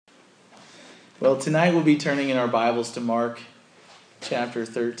Well, tonight we'll be turning in our Bibles to Mark chapter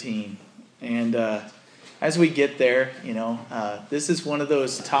 13. And as we get there, this is one of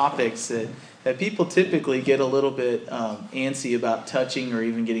those topics that people typically get a little bit antsy about touching or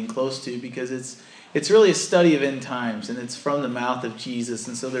even getting close to, because it's really a study of end times, and it's from the mouth of Jesus.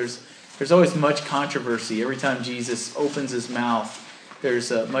 And so there's always much controversy. Every time Jesus opens his mouth,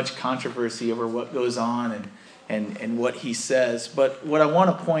 there's much controversy over what goes on and what he says. But what I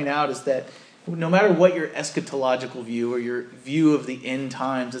want to point out is that no matter what your eschatological view or your view of the end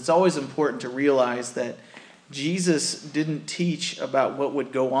times, it's always important to realize that Jesus didn't teach about what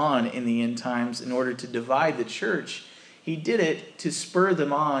would go on in the end times in order to divide the church. He did it to spur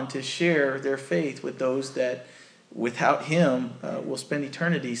them on to share their faith with those that, without him, will spend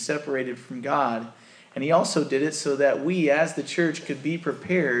eternity separated from God. And he also did it so that we, as the church, could be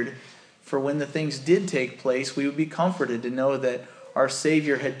prepared for when the things did take place. We would be comforted to know that our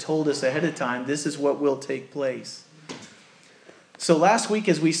Savior had told us ahead of time, this is what will take place. So last week,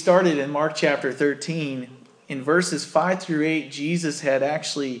 as we started in Mark chapter 13, in verses 5 through 8, Jesus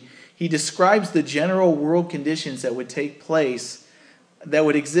he describes the general world conditions that would take place, that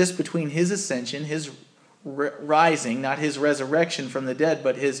would exist between his ascension, his rising, not his resurrection from the dead,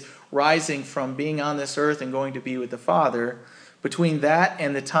 but his rising from being on this earth and going to be with the Father, between that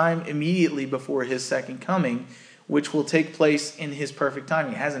and the time immediately before his second coming, which will take place in his perfect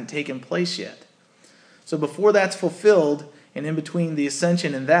timing. It hasn't taken place yet. So before that's fulfilled, and in between the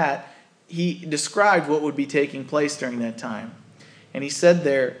ascension and that, he described what would be taking place during that time. And he said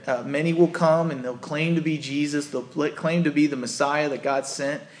there, many will come and they'll claim to be Jesus, they'll claim to be the Messiah that God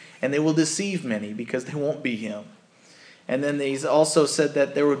sent, and they will deceive many because they won't be him. And then he's also said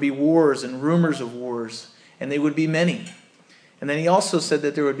that there would be wars and rumors of wars, and they would be many. And then he also said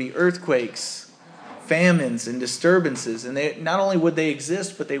that there would be earthquakes, famines, and disturbances, and not only would they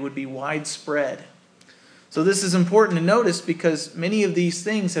exist, but they would be widespread. So this is important to notice because many of these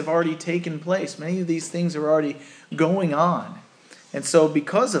things have already taken place. Many of these things are already going on. And so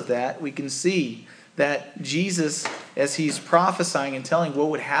because of that, we can see that Jesus, as he's prophesying and telling what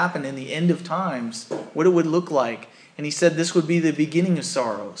would happen in the end of times, what it would look like, and he said this would be the beginning of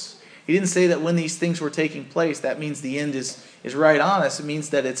sorrows. He didn't say that when these things were taking place, that means the end is right on us. It means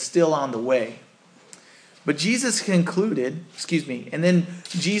that it's still on the way. But Jesus concluded, and then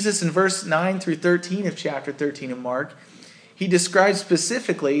Jesus in verse 9 through 13 of chapter 13 of Mark, he describes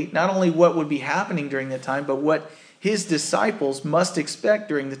specifically not only what would be happening during that time, but what his disciples must expect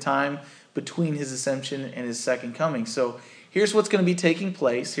during the time between his ascension and his second coming. So here's what's going to be taking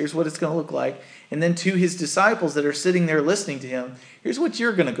place. Here's what it's going to look like. And then to his disciples that are sitting there listening to him, here's what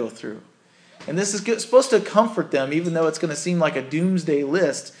you're going to go through. And this is supposed to comfort them, even though it's going to seem like a doomsday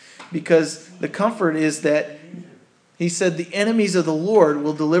list, because the comfort is that he said the enemies of the Lord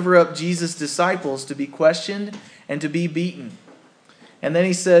will deliver up Jesus' disciples to be questioned and to be beaten. And then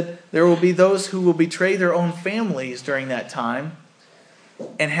he said there will be those who will betray their own families during that time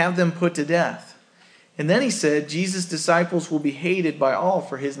and have them put to death. And then he said Jesus' disciples will be hated by all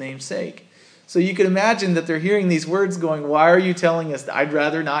for his name's sake. So you can imagine that they're hearing these words going, why are you telling us? I'd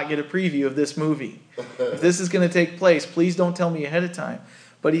rather not get a preview of this movie. If this is going to take place, please don't tell me ahead of time.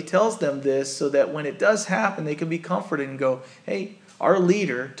 But he tells them this so that when it does happen, they can be comforted and go, hey, our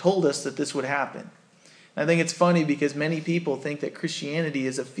leader told us that this would happen. And I think it's funny because many people think that Christianity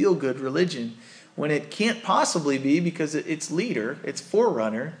is a feel-good religion when it can't possibly be, because its leader, its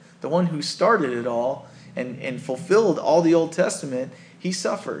forerunner, the one who started it all and fulfilled all the Old Testament, he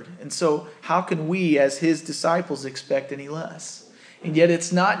suffered. And so how can we as his disciples expect any less? And yet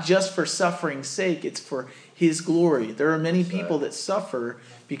it's not just for suffering's sake, it's for his glory. There are many people that suffer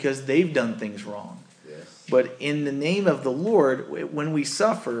because they've done things wrong. Yes. But in the name of the Lord, when we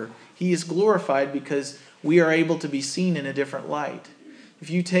suffer, he is glorified because we are able to be seen in a different light.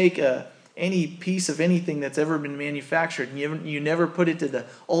 If you take any piece of anything that's ever been manufactured and you never put it to the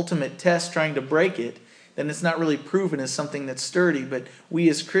ultimate test trying to break it, then it's not really proven as something that's sturdy. But we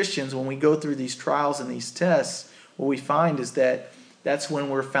as Christians, when we go through these trials and these tests, what we find is that that's when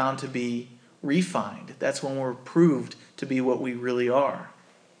we're found to be refined. That's when we're proved to be what we really are.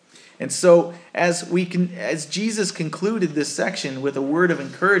 And so as Jesus concluded this section with a word of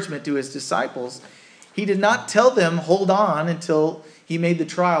encouragement to his disciples, he did not tell them, hold on until he made the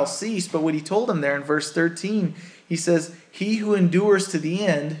trial cease. But what he told them there in verse 13, he says, he who endures to the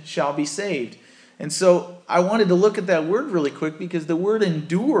end shall be saved. And so I wanted to look at that word really quick because the word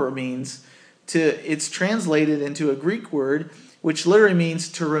endure it's translated into a Greek word which literally means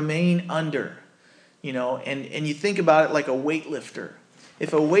to remain under. And you think about it like a weightlifter.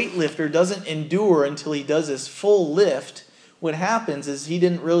 If a weightlifter doesn't endure until he does his full lift, what happens is he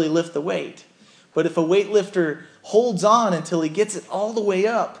didn't really lift the weight. But if a weightlifter holds on until he gets it all the way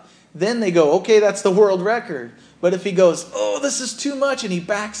up, then they go, okay, that's the world record. But if he goes, oh, this is too much, and he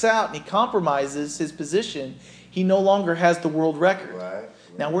backs out and he compromises his position, he no longer has the world record. Right.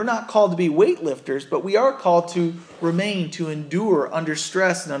 Now, we're not called to be weightlifters, but we are called to remain, to endure under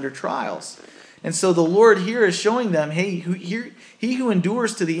stress and under trials. And so the Lord here is showing them, hey, he who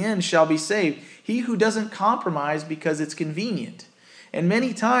endures to the end shall be saved. He who doesn't compromise because it's convenient. And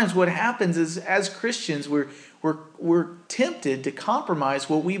many times what happens is, as Christians, we're tempted to compromise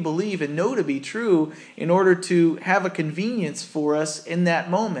what we believe and know to be true in order to have a convenience for us in that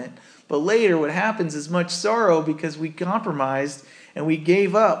moment. But later what happens is much sorrow because we compromised and we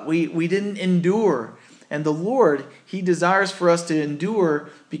gave up. We didn't endure. And the Lord, He desires for us to endure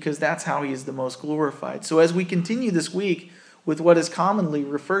because that's how He is the most glorified. So as we continue this week with what is commonly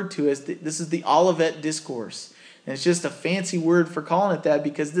referred to as, this is the Olivet Discourse. And it's just a fancy word for calling it that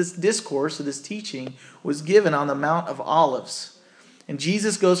because this discourse, or this teaching, was given on the Mount of Olives. And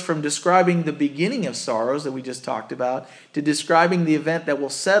Jesus goes from describing the beginning of sorrows that we just talked about to describing the event that will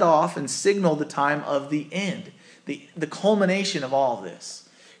set off and signal the time of the end, the culmination of all of this.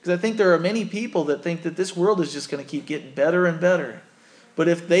 Because I think there are many people that think that this world is just going to keep getting better and better. But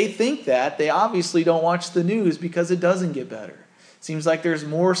if they think that, they obviously don't watch the news because it doesn't get better. It seems like there's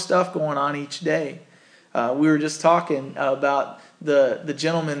more stuff going on each day. We were just talking about the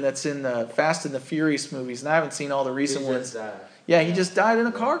gentleman that's in the Fast and the Furious movies, and I haven't seen all the recent ones. Yeah, he just died in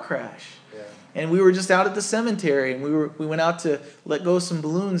a car crash. Yeah. And we were just out at the cemetery, and we went out to let go some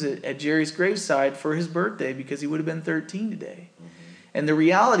balloons at Jerry's graveside for his birthday because he would have been 13 today. Mm-hmm. And the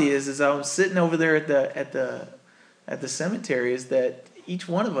reality is I was sitting over there at the cemetery, is that each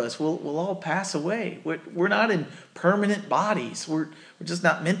one of us will all pass away. We're not in permanent bodies. We're just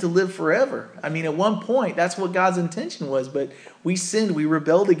not meant to live forever. I mean, at one point, that's what God's intention was, but we sinned, we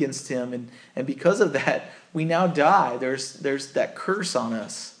rebelled against Him, and because of that, we now die. There's that curse on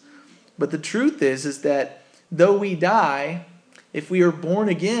us. But the truth is that though we die, if we are born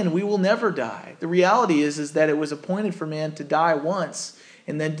again, we will never die. The reality is that it was appointed for man to die once,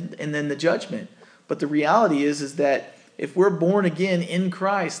 and then the judgment. But the reality is that if we're born again in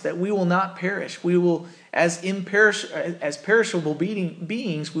Christ, that we will not perish. We will, as perishable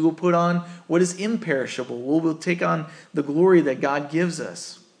beings, we will put on what is imperishable. We will take on the glory that God gives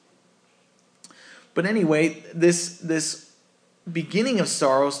us. But anyway, this beginning of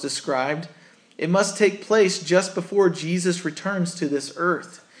sorrows described, it must take place just before Jesus returns to this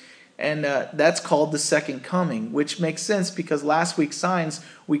earth. And that's called the second coming, which makes sense because last week's signs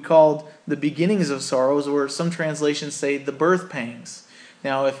we called the beginnings of sorrows, or some translations say the birth pangs.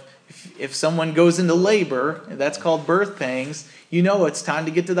 Now, if someone goes into labor, that's called birth pangs, you know it's time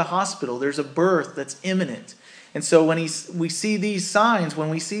to get to the hospital. There's a birth that's imminent. And so when we see these signs, when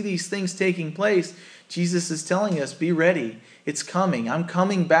we see these things taking place, Jesus is telling us, be ready. It's coming. I'm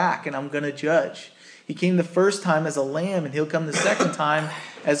coming back and I'm going to judge. He came the first time as a lamb, and He'll come the second time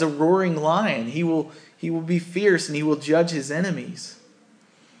as a roaring lion. He will be fierce, and He will judge His enemies.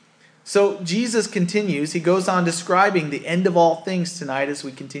 So Jesus continues. He goes on describing the end of all things tonight as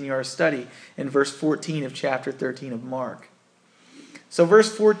we continue our study in verse 14 of chapter 13 of Mark. So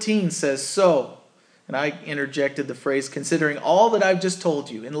verse 14 says, so, and I interjected the phrase, considering all that I've just told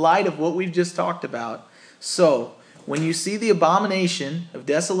you, in light of what we've just talked about, so, when you see the abomination of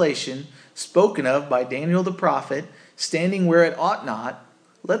desolation spoken of by Daniel the prophet, standing where it ought not,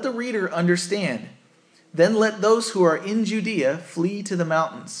 let the reader understand. Then let those who are in Judea flee to the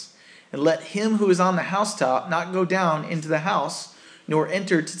mountains, and let him who is on the housetop not go down into the house, nor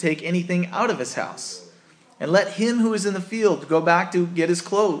enter to take anything out of his house. And let him who is in the field go back to get his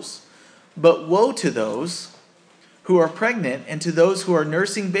clothes. But woe to those who are pregnant and to those who are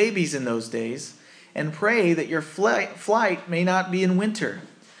nursing babies in those days, and pray that your flight may not be in winter.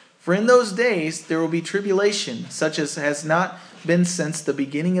 For in those days there will be tribulation, such as has not been since the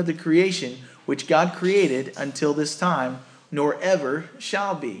beginning of the creation, which God created until this time, nor ever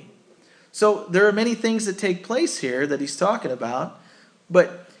shall be. So there are many things that take place here that he's talking about,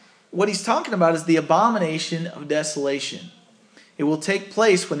 but what he's talking about is the abomination of desolation. It will take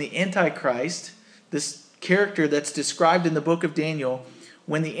place when the Antichrist, this character that's described in the book of Daniel,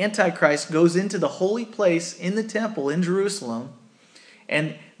 when the Antichrist goes into the holy place in the temple in Jerusalem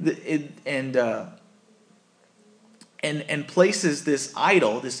and places this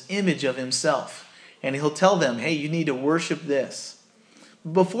idol, this image of himself. And he'll tell them, hey, you need to worship this.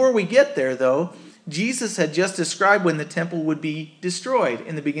 Before we get there, though, Jesus had just described when the temple would be destroyed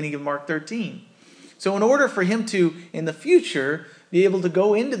in the beginning of Mark 13. So in order for him to, in the future, be able to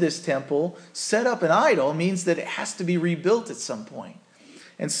go into this temple, set up an idol, means that it has to be rebuilt at some point.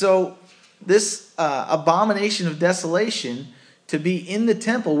 And so this abomination of desolation to be in the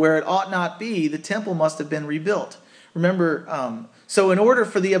temple where it ought not be, the temple must have been rebuilt. Remember, so in order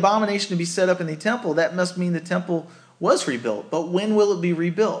for the abomination to be set up in the temple, that must mean the temple was rebuilt. But when will it be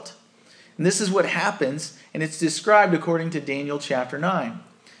rebuilt? And this is what happens, and it's described according to Daniel chapter 9.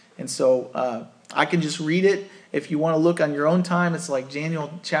 And so I can just read it. If you want to look on your own time, it's like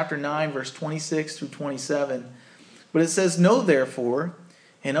Daniel chapter 9, verse 26 through 27. But it says, "Know therefore,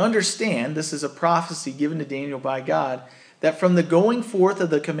 and understand," this is a prophecy given to Daniel by God, "that from the going forth of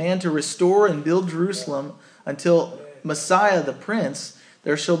the command to restore and build Jerusalem until Messiah the Prince,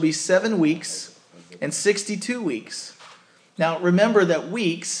 there shall be 7 weeks and 62 weeks. Now remember that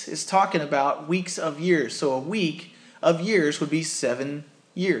weeks is talking about weeks of years. So a week of years would be 7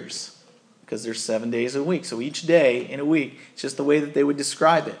 years, because there's 7 days a week. So each day in a week, it's just the way that they would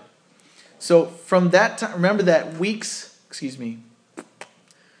describe it. So from that time, remember that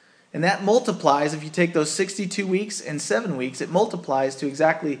and that multiplies, if you take those 62 weeks and 7 weeks, it multiplies to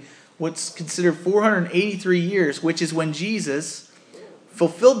exactly what's considered 483 years, which is when Jesus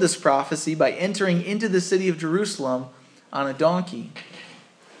fulfilled this prophecy by entering into the city of Jerusalem on a donkey.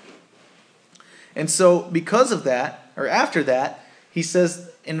 And so because of that, or after that, he says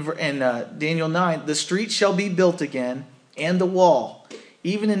in Daniel 9, "The street shall be built again, and the wall,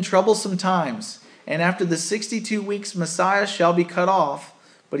 even in troublesome times. And after the 62 weeks, Messiah shall be cut off,"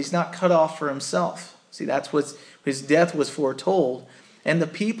 but he's not cut off for himself. See, that's what his death was foretold. "And the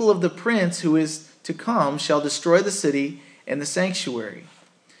people of the prince who is to come shall destroy the city and the sanctuary.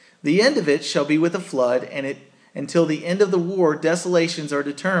 The end of it shall be with a flood, and until the end of the war, desolations are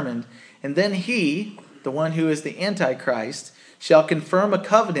determined. And then he," the one who is the Antichrist, "shall confirm a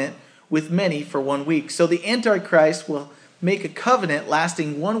covenant with many for 1 week." So the Antichrist will make a covenant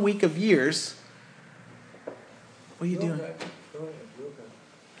lasting 1 week of years. What are you doing?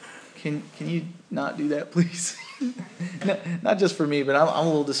 Can you not do that, please? Not just for me, but I'm a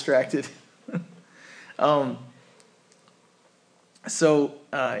little distracted.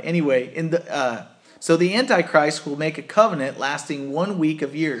 Anyway, so the Antichrist will make a covenant lasting 1 week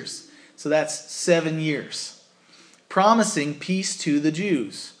of years. So that's 7 years, promising peace to the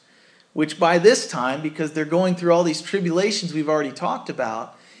Jews, which by this time, because they're going through all these tribulations we've already talked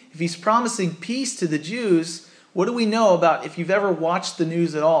about, if he's promising peace to the Jews, what do we know about, if you've ever watched the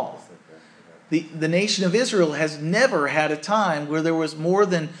news at all? The nation of Israel has never had a time where there was more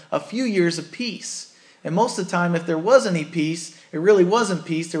than a few years of peace. And most of the time, if there was any peace, it really wasn't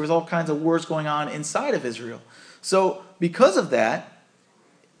peace. There was all kinds of wars going on inside of Israel. So because of that,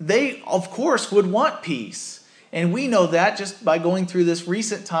 they, of course, would want peace. And we know that just by going through this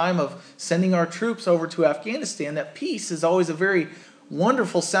recent time of sending our troops over to Afghanistan, that peace is always a very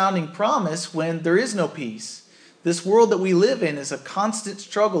wonderful sounding promise when there is no peace. This world that we live in is a constant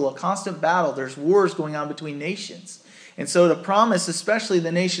struggle, a constant battle. There's wars going on between nations. And so to promise, especially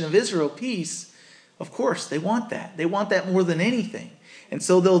the nation of Israel, peace, of course, they want that. They want that more than anything. And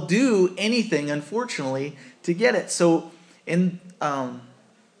so they'll do anything, unfortunately, to get it. So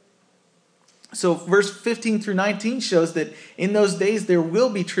verse 15 through 19 shows that in those days there will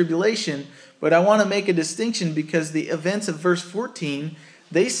be tribulation. But I want to make a distinction because the events of verse 14,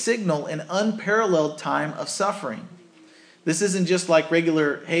 they signal an unparalleled time of suffering. This isn't just like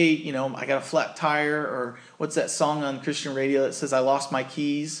regular, hey, I got a flat tire, or what's that song on Christian radio that says I lost my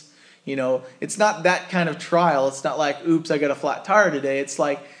keys? It's not that kind of trial. It's not like, oops, I got a flat tire today. It's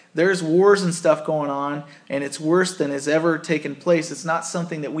like there's wars and stuff going on, and it's worse than has ever taken place. It's not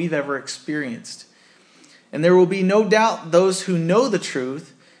something that we've ever experienced. And there will be no doubt those who know the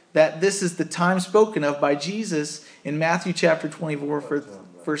truth that this is the time spoken of by Jesus in Matthew chapter 24,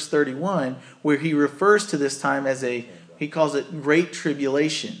 verse 31, where he refers to this time as he calls it great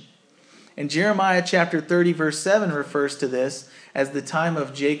tribulation. And Jeremiah chapter 30, verse 7 refers to this as the time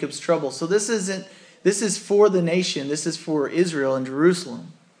of Jacob's trouble. So this is for the nation. This is for Israel and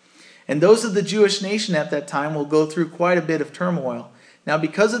Jerusalem. And those of the Jewish nation at that time will go through quite a bit of turmoil. Now,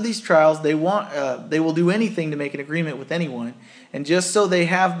 because of these trials, they will do anything to make an agreement with anyone. And just so they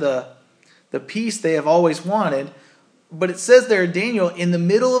have the peace they have always wanted. But it says there in Daniel, in the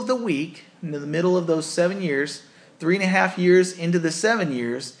middle of the week, in the middle of those 7 years, 3.5 years into the 7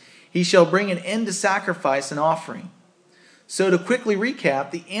 years, he shall bring an end to sacrifice and offering. So to quickly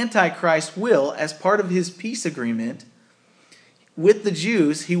recap, the Antichrist will, as part of his peace agreement with the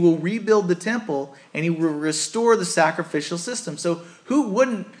Jews, he will rebuild the temple and he will restore the sacrificial system. So who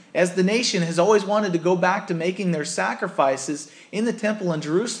wouldn't, as the nation has always wanted to go back to making their sacrifices in the temple in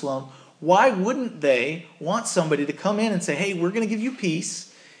Jerusalem, why wouldn't they want somebody to come in and say, hey, we're going to give you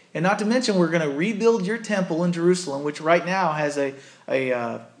peace, and not to mention we're going to rebuild your temple in Jerusalem, which right now has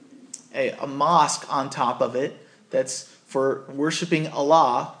a mosque on top of it that's for worshiping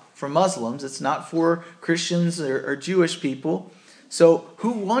Allah for Muslims. It's not for Christians or Jewish people. So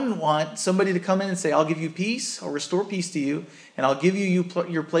who wouldn't want somebody to come in and say, I'll give you peace, I'll restore peace to you, and I'll give you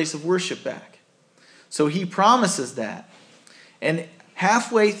your place of worship back. So he promises that. And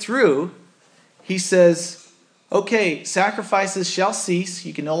halfway through, he says, okay, sacrifices shall cease.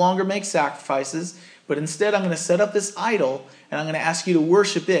 You can no longer make sacrifices, but instead I'm going to set up this idol, and I'm going to ask you to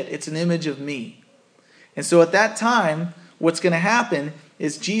worship it. It's an image of me. And so at that time, what's going to happen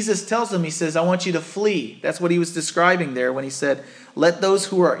is Jesus tells them, he says, I want you to flee. That's what he was describing there when he said, let those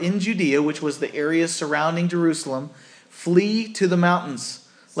who are in Judea, which was the area surrounding Jerusalem, flee to the mountains.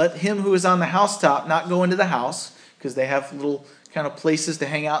 Let him who is on the housetop not go into the house, because they have little kind of places to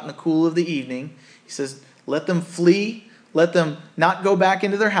hang out in the cool of the evening. He says, let them flee. Let them not go back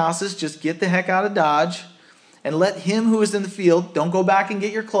into their houses. Just get the heck out of Dodge. And let him who is in the field, don't go back and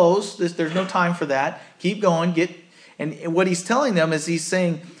get your clothes. There's no time for that. Keep going. And what he's telling them is he's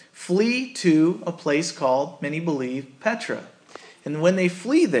saying, flee to a place called, many believe, Petra. And when they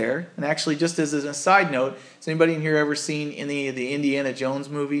flee there, and actually just as a side note, has anybody in here ever seen any of the Indiana Jones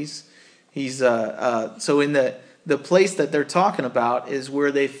movies? So in the place that they're talking about is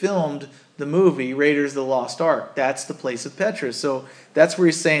where they filmed the movie Raiders of the Lost Ark. That's the place of Petra. So that's where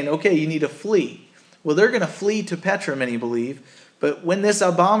he's saying, okay, you need to flee. Well, they're going to flee to Petra, many believe. But when this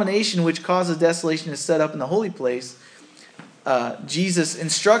abomination which causes desolation is set up in the holy place, Jesus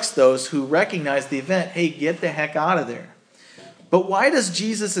instructs those who recognize the event, hey, get the heck out of there. But why does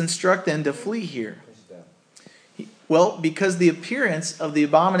Jesus instruct them to flee here? Well, because the appearance of the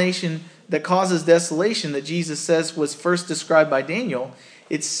abomination that causes desolation that Jesus says was first described by Daniel,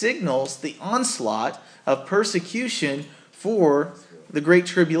 it signals the onslaught of persecution for the Great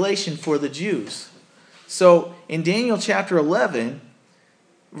Tribulation for the Jews. So in Daniel chapter 11,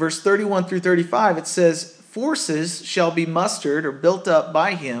 verse 31 through 35, it says, forces shall be mustered or built up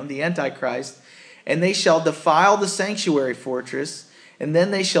by him, the Antichrist, and they shall defile the sanctuary fortress, and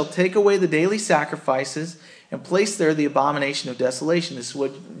then they shall take away the daily sacrifices and place there the abomination of desolation. This is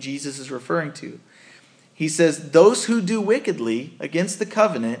what Jesus is referring to. He says, those who do wickedly against the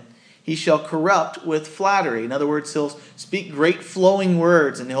covenant, he shall corrupt with flattery. In other words, he'll speak great flowing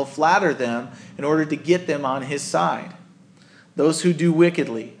words, and he'll flatter them in order to get them on his side. Those who do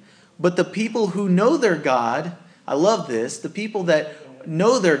wickedly. But the people who know their God, I love this, the people that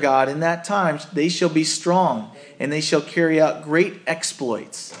know their God in that time, they shall be strong, and they shall carry out great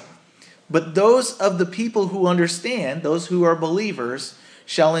exploits. But those of the people who understand, those who are believers,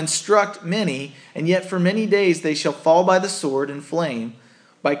 shall instruct many, and yet for many days they shall fall by the sword and flame,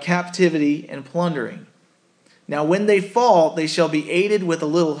 by captivity and plundering. Now when they fall, they shall be aided with a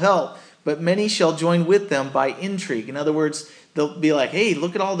little help, but many shall join with them by intrigue. In other words, they'll be like, hey,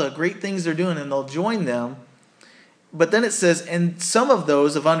 look at all the great things they're doing, and they'll join them. But then it says, and some of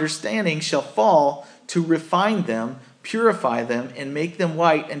those of understanding shall fall to refine them, purify them, and make them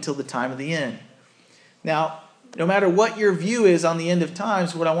white until the time of the end. Now, no matter what your view is on the end of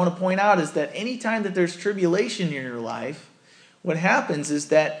times, what I want to point out is that any time that there's tribulation in your life, what happens is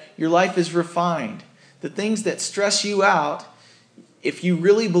that your life is refined. The things that stress you out, if you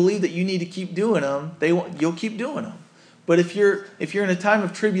really believe that you need to keep doing them, you'll keep doing them. But if you're in a time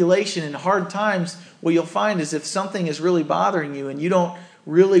of tribulation and hard times, what you'll find is if something is really bothering you and you don't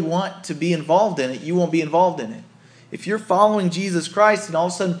really want to be involved in it, you won't be involved in it. If you're following Jesus Christ and all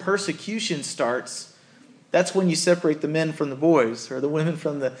of a sudden persecution starts, that's when you separate the men from the boys or the women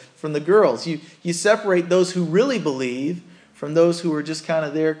from the girls. You separate those who really believe from those who are just kind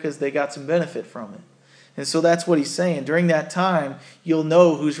of there because they got some benefit from it. And so that's what he's saying. During that time, you'll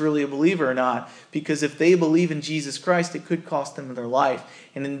know who's really a believer or not, because if they believe in Jesus Christ, it could cost them their life.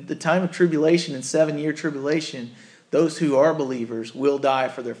 And in the time of tribulation, in 7-year tribulation, those who are believers will die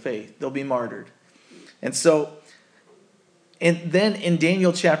for their faith. They'll be martyred. And so, and then in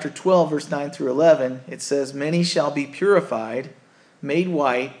Daniel chapter 12, verse 9 through 11, it says, many shall be purified, made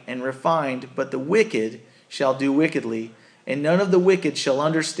white, and refined, but the wicked shall do wickedly. And none of the wicked shall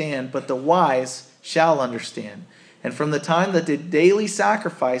understand, but the wise shall understand. And from the time that the daily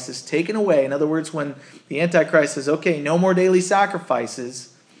sacrifice is taken away, in other words, when the Antichrist says, okay, no more daily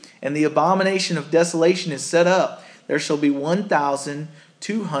sacrifices, and the abomination of desolation is set up, there shall be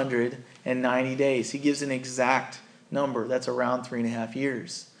 1,290 days. He gives an exact number. That's around 3.5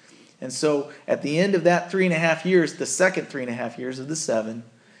 years. And so at the end of that 3.5 years, the second 3.5 years of the 7,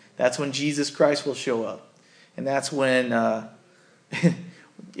 that's when Jesus Christ will show up. And that's when,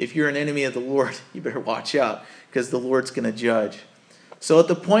 if you're an enemy of the Lord, you better watch out, because the Lord's going to judge. So at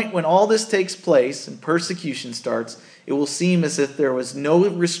the point when all this takes place and persecution starts, it will seem as if there was no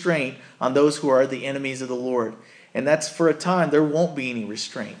restraint on those who are the enemies of the Lord. And that's for a time. There won't be any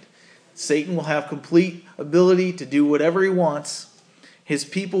restraint. Satan will have complete ability to do whatever he wants.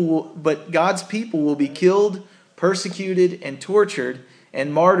 But God's people will be killed, persecuted, and tortured,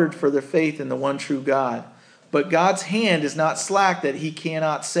 and martyred for their faith in the one true God. But God's hand is not slack that he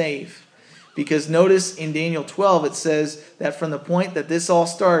cannot save. Because notice in Daniel 12 it says that from the point that this all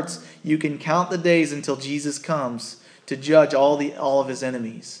starts, you can count the days until Jesus comes to judge all of his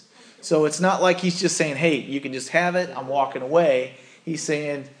enemies. So it's not like he's just saying, hey, you can just have it, I'm walking away. He's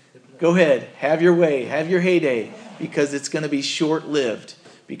saying, go ahead, have your way, have your heyday, because it's going to be short-lived.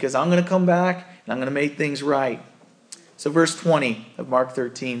 Because I'm going to come back and I'm going to make things right. So verse 20 of Mark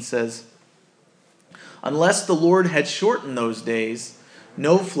 13 says, unless the Lord had shortened those days,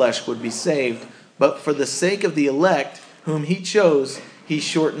 no flesh would be saved, but for the sake of the elect whom he chose, he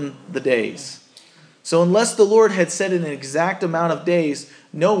shortened the days. So unless the Lord had set an exact amount of days,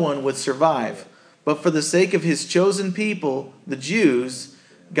 no one would survive. But for the sake of his chosen people, the Jews,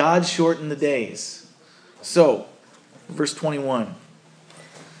 God shortened the days. So, verse 21.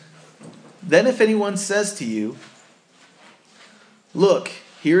 Then if anyone says to you, look,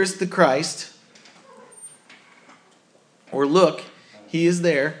 here is the Christ, or look, he is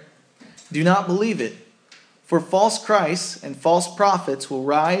there, do not believe it. For false Christs and false prophets will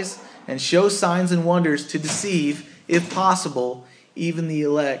rise and show signs and wonders to deceive, if possible, even the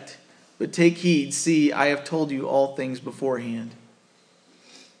elect. But take heed, see, I have told you all things beforehand.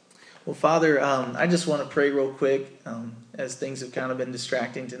 Well, Father, I just want to pray real quick as things have kind of been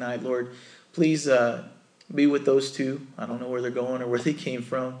distracting tonight. Lord, please be with those two. I don't know where they're going or where they came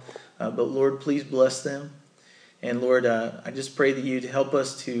from, but Lord, please bless them. And Lord, I just pray that you'd help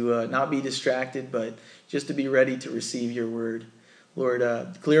us to not be distracted, but just to be ready to receive your word. Lord,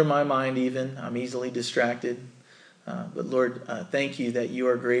 clear my mind even. I'm easily distracted. But Lord, thank you that you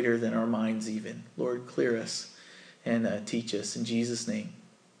are greater than our minds even. Lord, clear us and teach us in Jesus' name.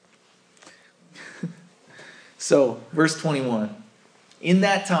 So, verse 21. In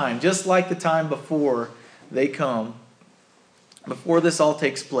that time, just like the time before they come, before this all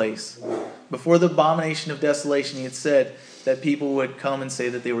takes place, before the abomination of desolation, he had said that people would come and say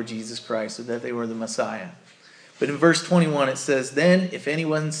that they were Jesus Christ or that they were the Messiah. But in verse 21 it says, then if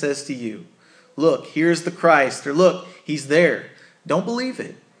anyone says to you, look, here's the Christ, or look, he's there, don't believe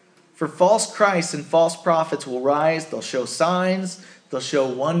it. For false Christs and false prophets will rise, they'll show signs, they'll show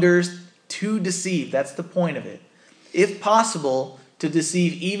wonders to deceive. That's the point of it. If possible, to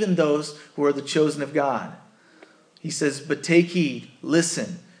deceive even those who are the chosen of God. He says, but take heed,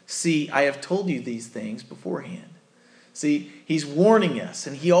 listen, see, I have told you these things beforehand. See, he's warning us,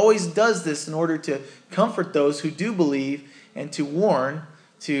 and he always does this in order to comfort those who do believe and to warn,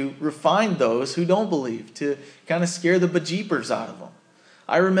 to refine those who don't believe, to kind of scare the bejeepers out of them.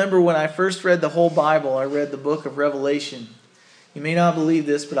 I remember when I first read the whole Bible, I read the book of Revelation. You may not believe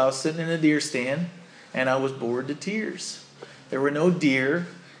this, but I was sitting in a deer stand, and I was bored to tears. There were no deer,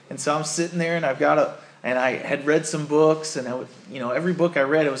 and so I'm sitting there, and I had read some books, and every book I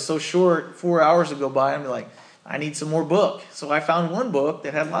read, it was so short, 4 hours would go by, and I'm like, I need some more book. So I found one book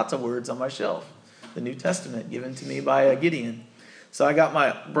that had lots of words on my shelf, the New Testament, given to me by Gideon. So I got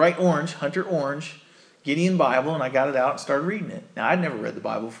my bright orange, Hunter Orange, Gideon Bible, and I got it out and started reading it. Now, I'd never read the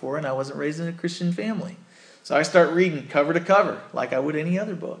Bible before, and I wasn't raised in a Christian family. So I start reading cover to cover, like I would any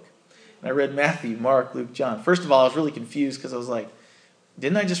other book. And I read Matthew, Mark, Luke, John. First of all, I was really confused because I was like,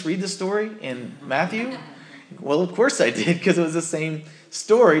 didn't I just read the story in Matthew? Well, of course I did, because it was the same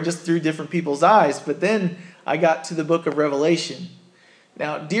story, just through different people's eyes. But then I got to the book of Revelation.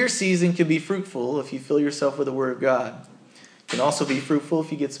 Now, deer season can be fruitful if you fill yourself with the Word of God. It can also be fruitful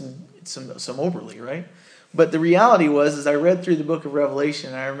if you get some overly, right? But the reality was, as I read through the book of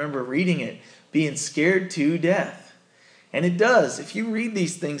Revelation, I remember reading it, being scared to death. And it does. If you read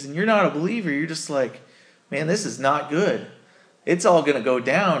these things and you're not a believer, you're just like, man, this is not good. It's all going to go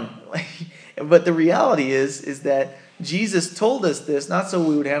down. But the reality is that Jesus told us this, not so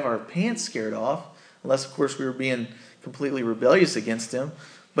we would have our pants scared off, unless, of course, we were being completely rebellious against him,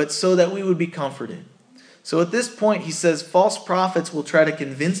 but so that we would be comforted. So at this point, he says, false prophets will try to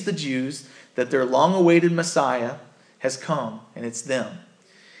convince the Jews that their long-awaited Messiah has come, and it's them,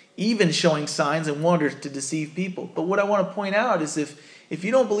 even showing signs and wonders to deceive people. But what I want to point out is if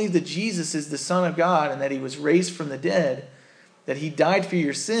you don't believe that Jesus is the Son of God and that he was raised from the dead, that he died for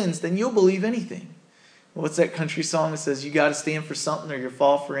your sins, then you'll believe anything. What's that country song that says, you got to stand for something or you'll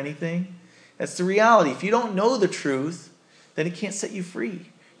fall for anything? That's the reality. If you don't know the truth, then it can't set you free.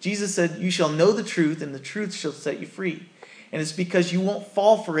 Jesus said, you shall know the truth, and the truth shall set you free. And it's because you won't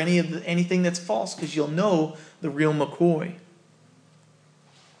fall for anything that's false, because you'll know the real McCoy.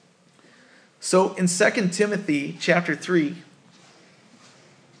 So in 2 Timothy chapter 3,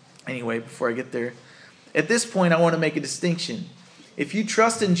 anyway, before I get there, at this point I want to make a distinction. If you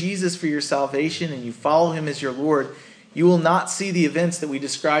trust in Jesus for your salvation and you follow him as your Lord, you will not see the events that we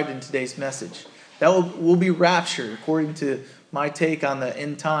described in today's message. That will be rapture, according to my take on the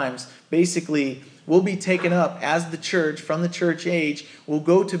end times. Basically, we'll be taken up as the church from the church age. We'll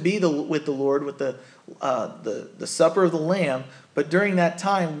go to be with the Lord with the supper of the Lamb. But during that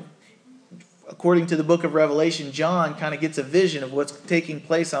time, according to the book of Revelation, John kind of gets a vision of what's taking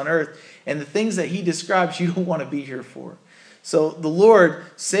place on earth. And the things that he describes, you don't want to be here for. So the Lord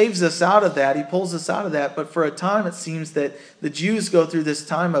saves us out of that. He pulls us out of that. But for a time, it seems that the Jews go through this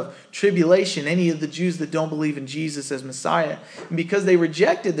time of tribulation, any of the Jews that don't believe in Jesus as Messiah. And because they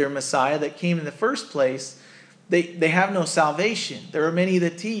rejected their Messiah that came in the first place, they have no salvation. There are many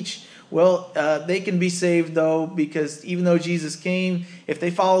that teach, well, they can be saved, though, because even though Jesus came, if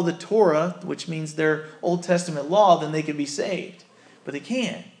they follow the Torah, which means their Old Testament law, then they can be saved. But they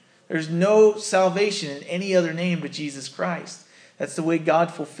can't. There's no salvation in any other name but Jesus Christ. That's the way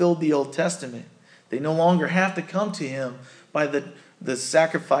God fulfilled the Old Testament. They no longer have to come to him by the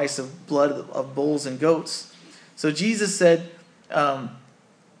sacrifice of blood of bulls and goats. So Jesus said, but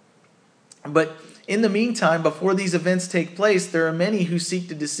in the meantime, before these events take place, there are many who seek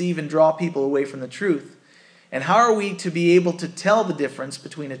to deceive and draw people away from the truth. And how are we to be able to tell the difference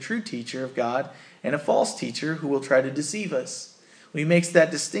between a true teacher of God and a false teacher who will try to deceive us? He makes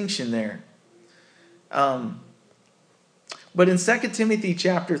that distinction there. But in 2 Timothy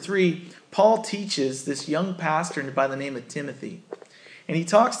chapter 3, Paul teaches this young pastor by the name of Timothy. And he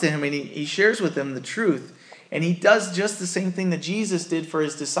talks to him and he shares with him the truth. And he does just the same thing that Jesus did for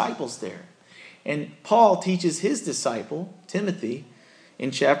his disciples there. And Paul teaches his disciple, Timothy,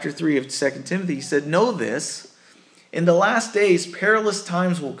 in chapter 3 of 2 Timothy. He said, "Know this, in the last days perilous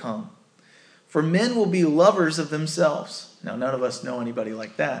times will come. For men will be lovers of themselves." Now, none of us know anybody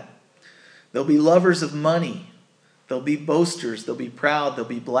like that. "They'll be lovers of money. They'll be boasters. They'll be proud. They'll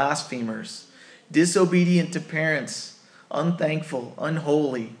be blasphemers, disobedient to parents, unthankful,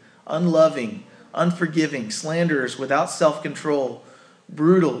 unholy, unloving, unforgiving, slanderers, without self-control,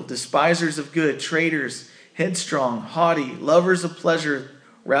 brutal, despisers of good, traitors, headstrong, haughty, lovers of pleasure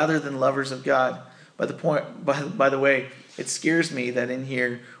rather than lovers of God." By the way, it scares me that in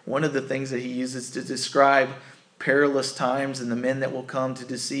here, one of the things that he uses to describe perilous times and the men that will come to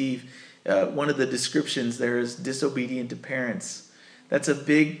deceive, one of the descriptions there is disobedient to parents. That's a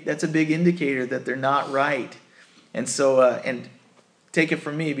big indicator that they're not right. And so, and take it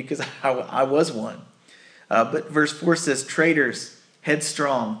from me because I was one. But verse 4 says, "Traitors,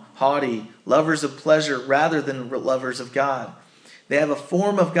 headstrong, haughty, lovers of pleasure rather than lovers of God. They have a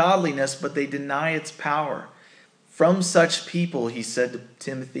form of godliness, but they deny its power. From such people," he said to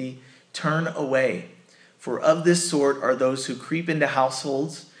Timothy, "turn away. For of this sort are those who creep into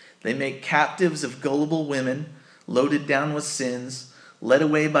households. They make captives of gullible women, loaded down with sins, led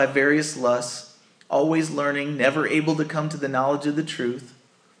away by various lusts, always learning, never able to come to the knowledge of the truth."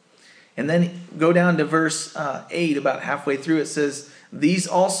 And then go down to verse 8, about halfway through, it says, "These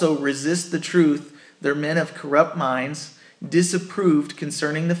also resist the truth. They're men of corrupt minds, disapproved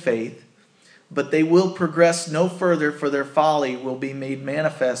concerning the faith. But they will progress no further, for their folly will be made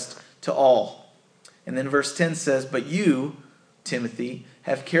manifest to all." And then verse 10 says, "But you, Timothy,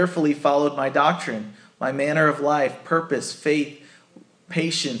 have carefully followed my doctrine, my manner of life, purpose, faith,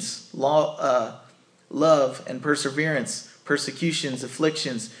 patience, love, and perseverance, persecutions,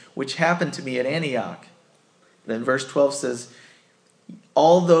 afflictions, which happened to me at Antioch." Then verse 12 says,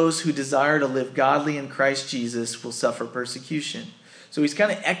 "All those who desire to live godly in Christ Jesus will suffer persecution." So he's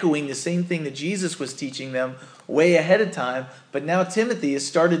kind of echoing the same thing that Jesus was teaching them way ahead of time. But now Timothy has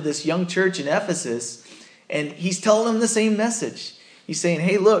started this young church in Ephesus, and he's telling them the same message. He's saying,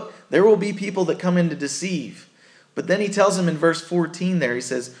 hey, look, there will be people that come in to deceive. But then he tells them in verse 14 there, he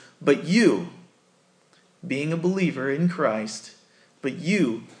says, "But you, being a believer in Christ, but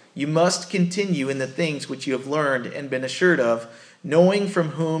you must continue in the things which you have learned and been assured of, knowing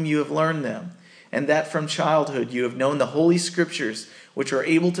from whom you have learned them, and that from childhood you have known the Holy Scriptures, which are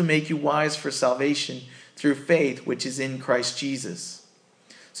able to make you wise for salvation through faith which is in Christ Jesus."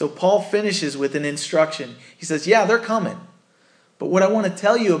 So Paul finishes with an instruction. He says, yeah, they're coming. But what I want to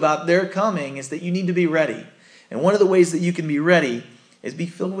tell you about their coming is that you need to be ready. And one of the ways that you can be ready is be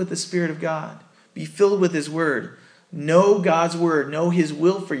filled with the Spirit of God. Be filled with His Word. Know God's Word. Know His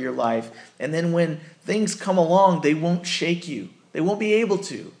will for your life. And then when things come along, they won't shake you. They won't be able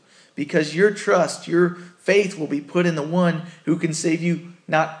to. Because your trust, your faith will be put in the one who can save you,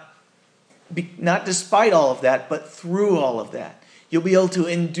 not despite all of that, but through all of that. You'll be able to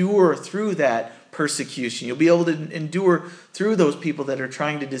endure through that persecution. You'll be able to endure through those people that are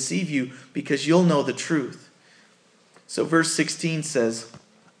trying to deceive you because you'll know the truth. So verse 16 says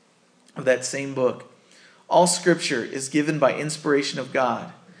of that same book, all Scripture is given by inspiration of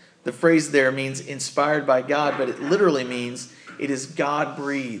God. The phrase there means inspired by God, but it literally means it is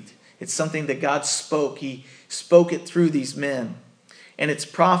God-breathed. It's something that God spoke. He spoke it through these men. And it's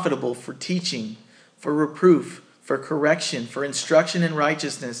profitable for teaching, for reproof, for correction, for instruction in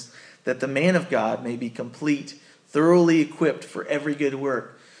righteousness, that the man of God may be complete, thoroughly equipped for every good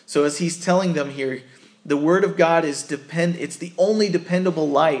work. So as he's telling them here, the word of God it's the only dependable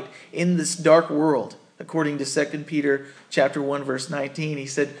light in this dark world. According to 2 Peter chapter 1, verse 19, he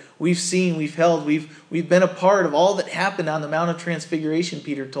said, we've seen, we've held, we've been a part of all that happened on the Mount of Transfiguration,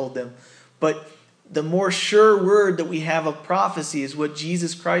 Peter told them. But the more sure word that we have of prophecy is what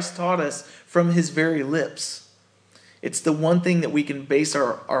Jesus Christ taught us from his very lips. It's the one thing that we can base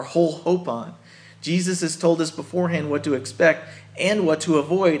our whole hope on. Jesus has told us beforehand what to expect and what to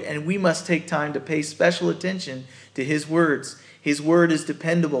avoid, and we must take time to pay special attention to his words. His word is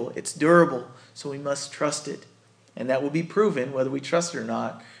dependable, it's durable, so we must trust it. And that will be proven, whether we trust it or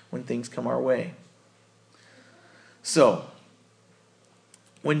not, when things come our way. So,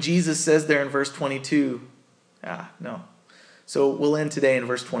 when Jesus says there in verse 22, So we'll end today in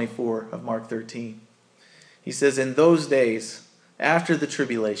verse 24 of Mark 13. He says, in those days, after the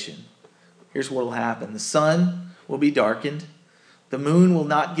tribulation, here's what will happen. The sun will be darkened. The moon will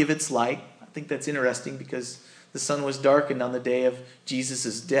not give its light. I think that's interesting because the sun was darkened on the day of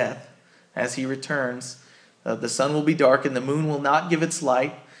Jesus' death. As he returns, the sun will be darkened. The moon will not give its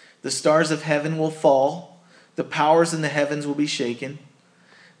light. The stars of heaven will fall. The powers in the heavens will be shaken.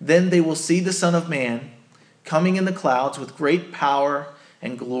 Then they will see the Son of Man coming in the clouds with great power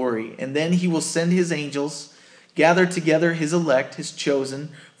and glory. And then he will send his angels, gather together his elect, his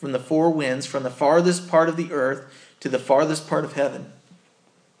chosen, from the four winds, from the farthest part of the earth to the farthest part of heaven.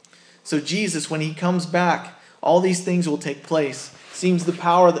 So Jesus, when he comes back, all these things will take place. Seems the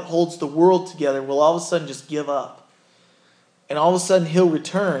power that holds the world together will all of a sudden just give up. And all of a sudden he'll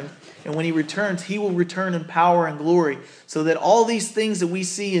return. And when he returns, he will return in power and glory, so that all these things that we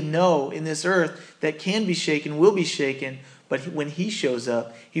see and know in this earth that can be shaken will be shaken. But when he shows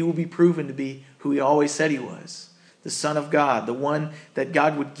up, he will be proven to be who he always said he was. The Son of God, the one that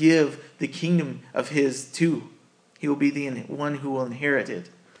God would give the kingdom of his to. He will be the one who will inherit it.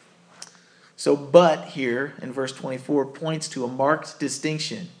 So, but here in verse 24 points to a marked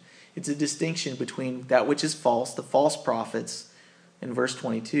distinction. It's a distinction between that which is false, the false prophets, in verse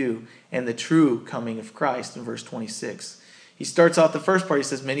 22, and the true coming of Christ in verse 26. He starts out the first part, he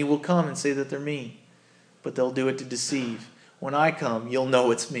says, many will come and say that they're me, but they'll do it to deceive. When I come, you'll know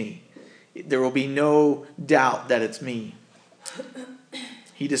it's me. There will be no doubt that it's me.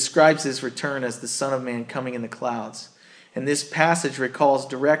 He describes his return as the Son of Man coming in the clouds. And this passage recalls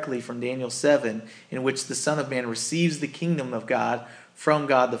directly from Daniel 7, in which the Son of Man receives the kingdom of God from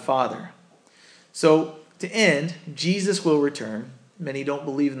God the Father. So, to end, Jesus will return. Many don't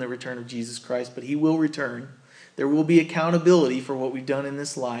believe in the return of Jesus Christ, but he will return. There will be accountability for what we've done in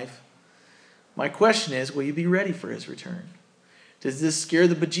this life. My question is, will you be ready for his return? Does this scare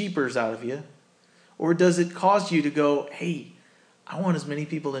the bejeepers out of you? Or does it cause you to go, hey, I want as many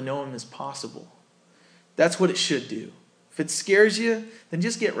people to know him as possible? That's what it should do. If it scares you, then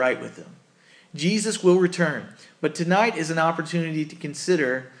just get right with him. Jesus will return. But tonight is an opportunity to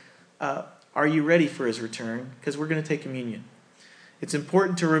consider, are you ready for his return? Because we're going to take communion. It's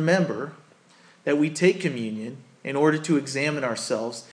important to remember that we take communion in order to examine ourselves